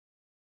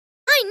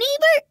Hi,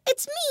 neighbor.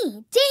 It's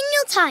me,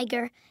 Daniel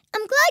Tiger.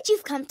 I'm glad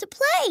you've come to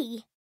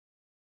play.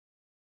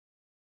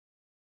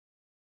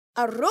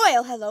 A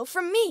royal hello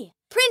from me,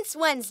 Prince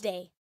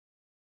Wednesday.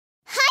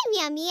 Hi,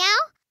 Meow Meow.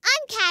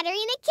 I'm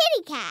Katerina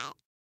Kitty Cat.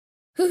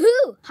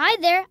 Hoo-hoo! Hi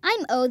there,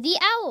 I'm O the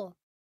Owl.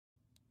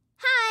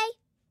 Hi,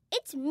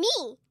 it's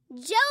me,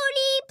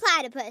 Jody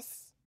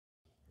Platypus.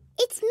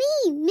 It's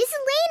me, Miss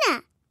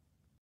Elena.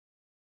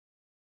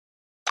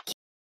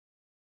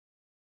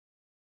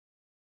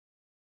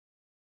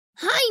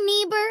 Hi,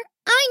 neighbor.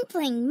 I'm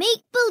playing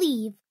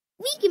make-believe.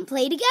 We can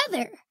play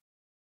together.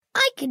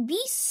 I could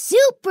be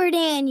Super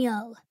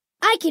Daniel.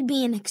 I could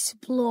be an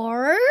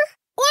explorer,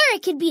 or I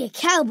could be a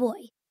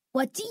cowboy.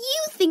 What do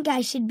you think I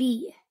should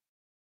be?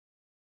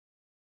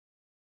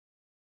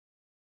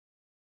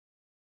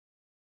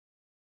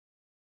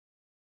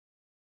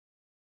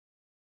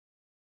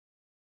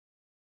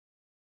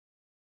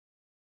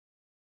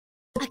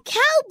 A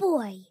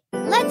cowboy.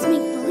 Let's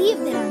make believe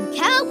that I'm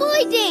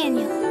Cowboy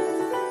Daniel.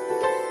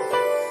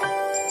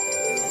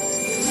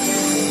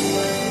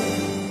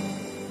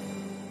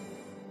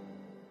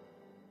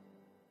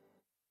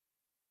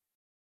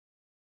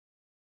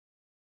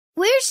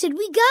 Where should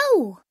we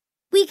go?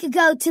 We could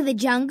go to the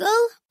jungle,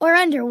 or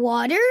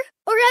underwater,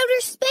 or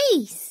outer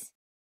space.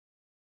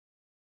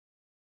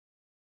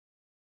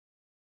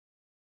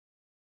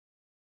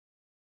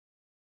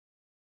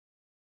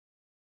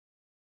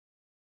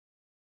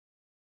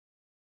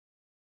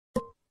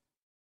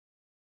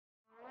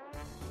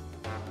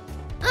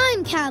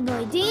 I'm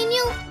Cowboy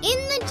Daniel in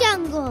the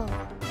jungle.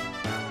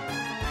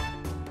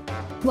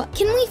 What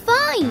can we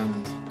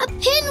find? A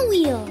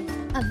pinwheel,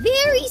 a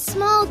very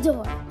small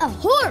door, a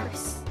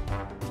horse.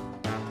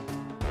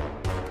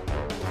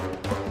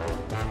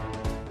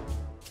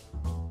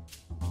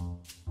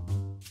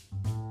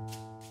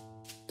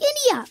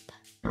 Giddy up.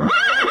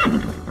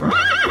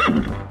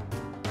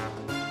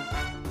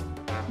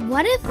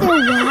 What if there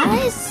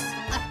was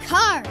a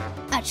car,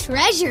 a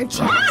treasure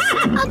chest,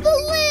 a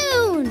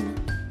balloon?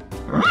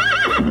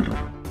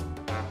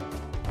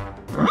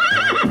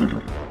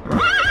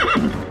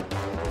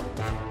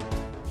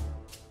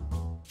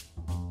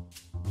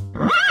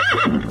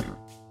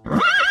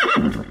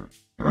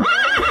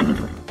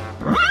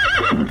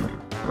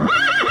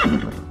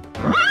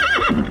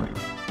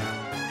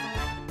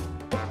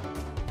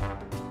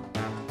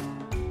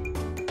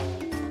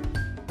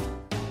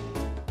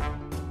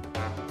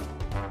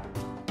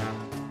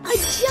 A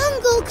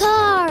jungle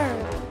car!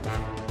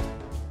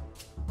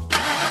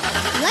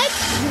 Let's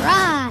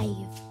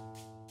drive!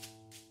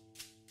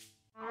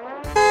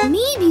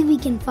 Maybe we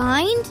can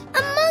find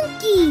a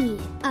monkey,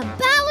 a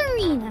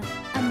ballerina,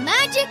 a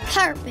magic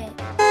carpet.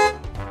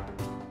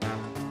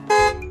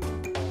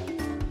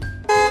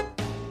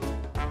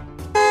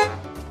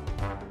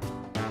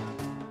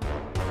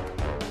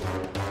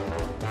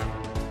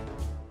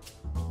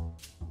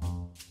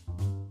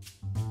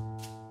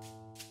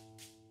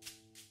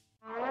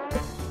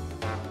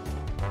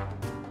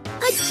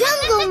 A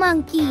jungle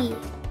monkey!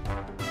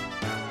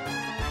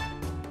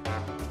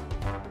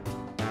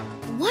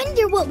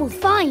 Wonder what we'll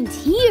find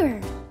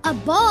here. A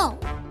ball,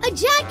 a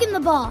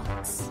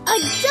jack-in-the-box, a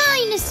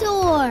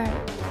dinosaur.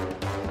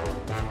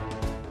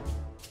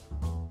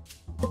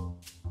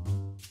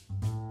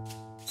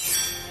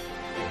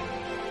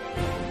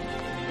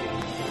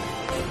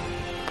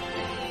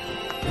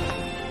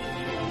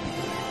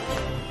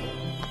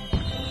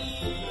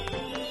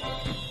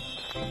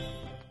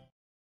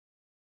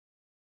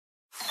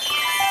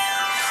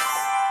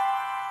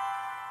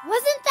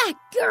 Wasn't that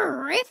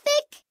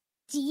terrific?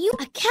 Do you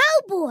a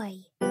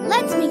cowboy?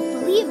 Let's make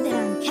believe that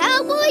I'm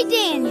Cowboy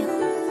Daniel.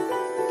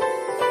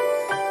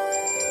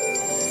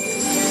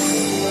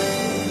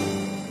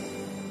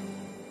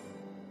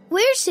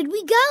 Where should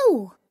we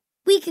go?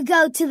 We could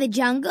go to the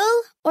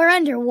jungle, or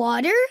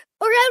underwater,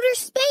 or outer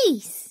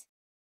space.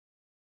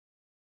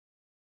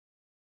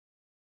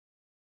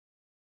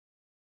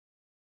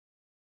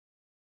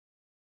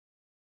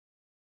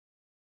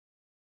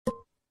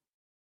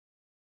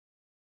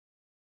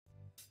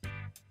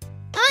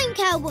 I'm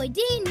Cowboy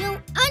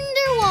Daniel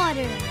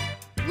underwater.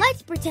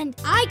 Let's pretend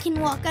I can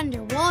walk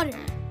underwater.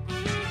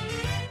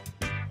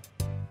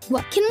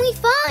 What can we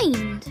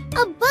find?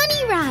 A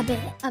bunny rabbit,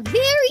 a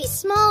very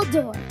small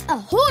door, a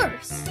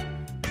horse.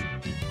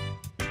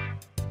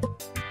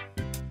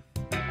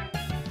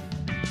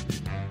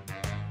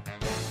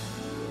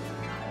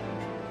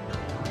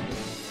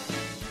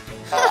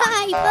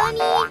 Hi,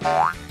 bunny.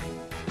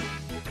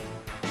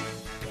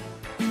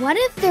 What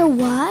if there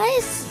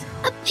was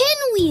a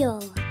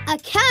pinwheel? A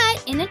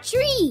cat in a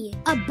tree,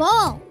 a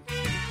ball.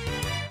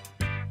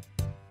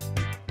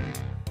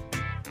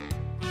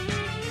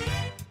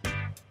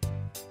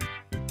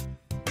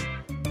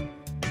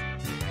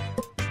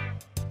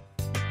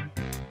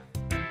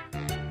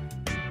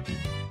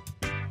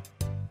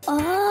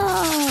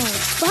 Oh,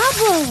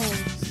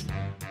 bubbles.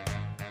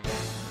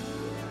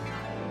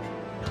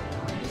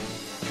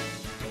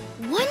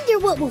 Wonder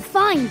what we'll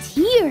find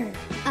here.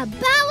 A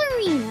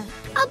ballerina,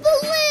 a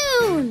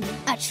balloon,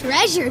 a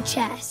treasure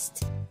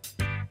chest.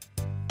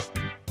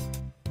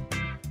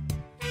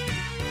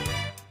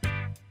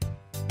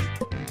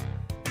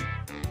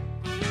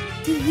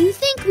 Do you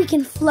think we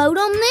can float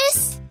on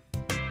this?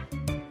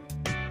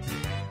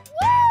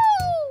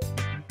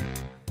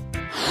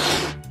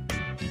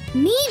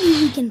 Maybe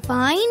we can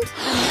find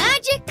a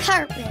magic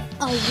carpet,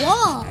 a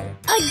wall,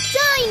 a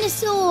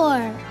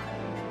dinosaur.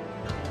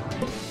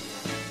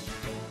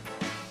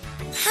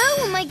 How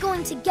am I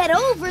going to get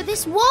over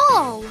this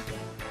wall?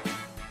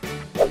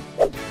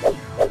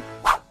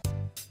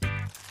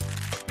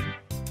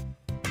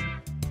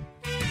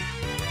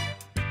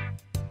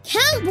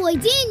 Cowboy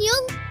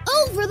Daniel,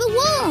 over the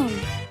wall.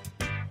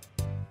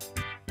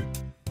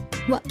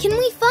 What can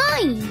we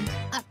find?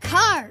 A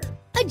car,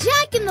 a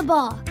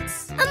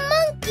jack-in-the-box, a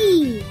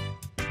monkey.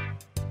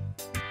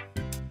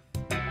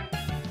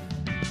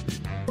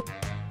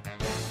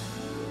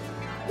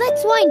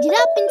 Let's wind it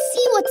up and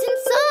see what's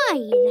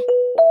inside.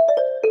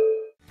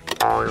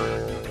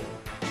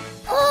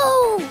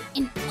 Oh,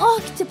 an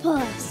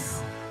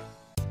octopus.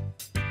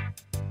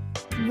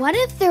 What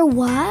if there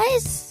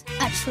was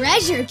a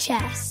treasure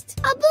chest,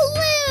 a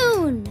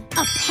balloon,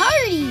 a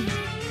party?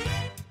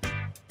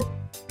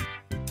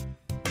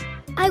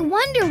 I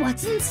wonder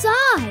what's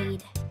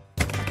inside.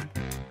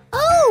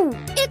 Oh,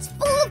 it's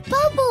full of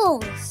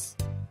bubbles.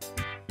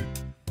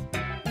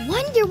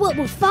 Wonder what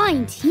we'll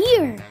find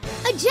here.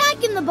 A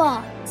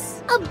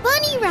jack-in-the-box, a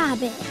bunny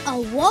rabbit, a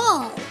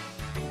wall.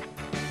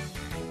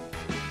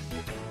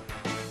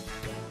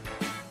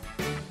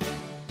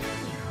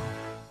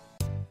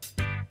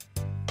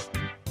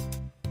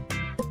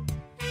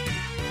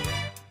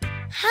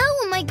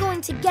 How am I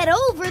going to get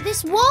over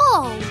this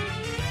wall?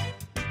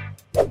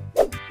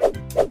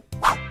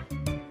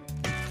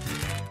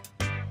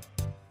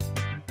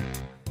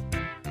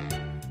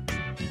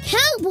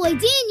 Cowboy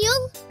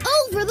Daniel,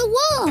 over the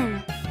wall.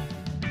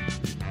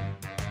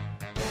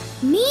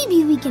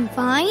 Maybe we can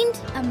find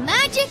a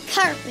magic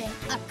carpet,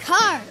 a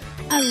car,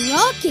 a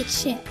rocket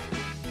ship.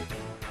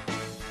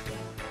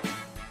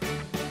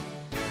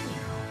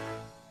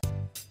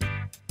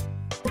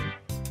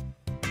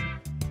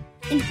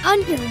 An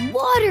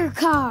underwater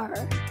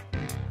car.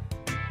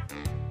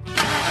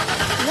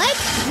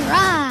 Let's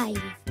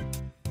drive.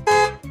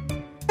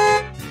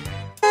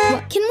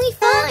 What can we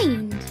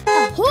find?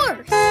 A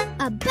horse,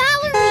 a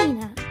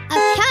ballerina,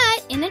 a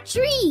cat in a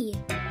tree.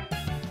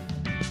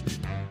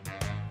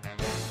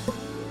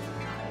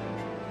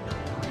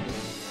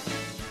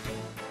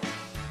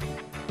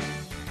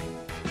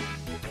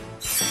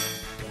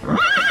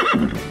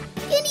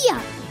 Giddy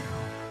up.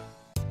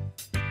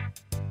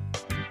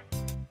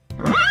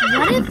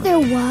 What if there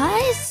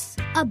was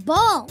a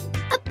ball,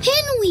 a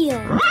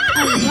pinwheel,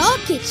 a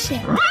rocket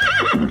ship?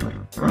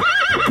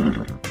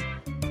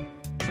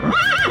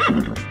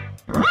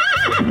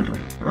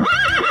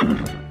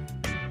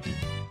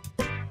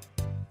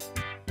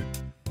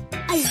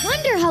 I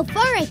wonder how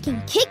far I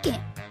can kick it.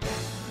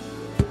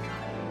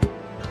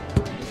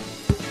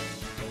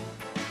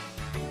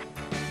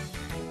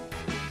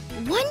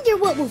 Wonder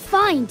what we'll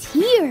find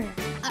here.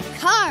 A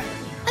car,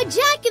 a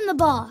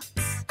jack-in-the-box,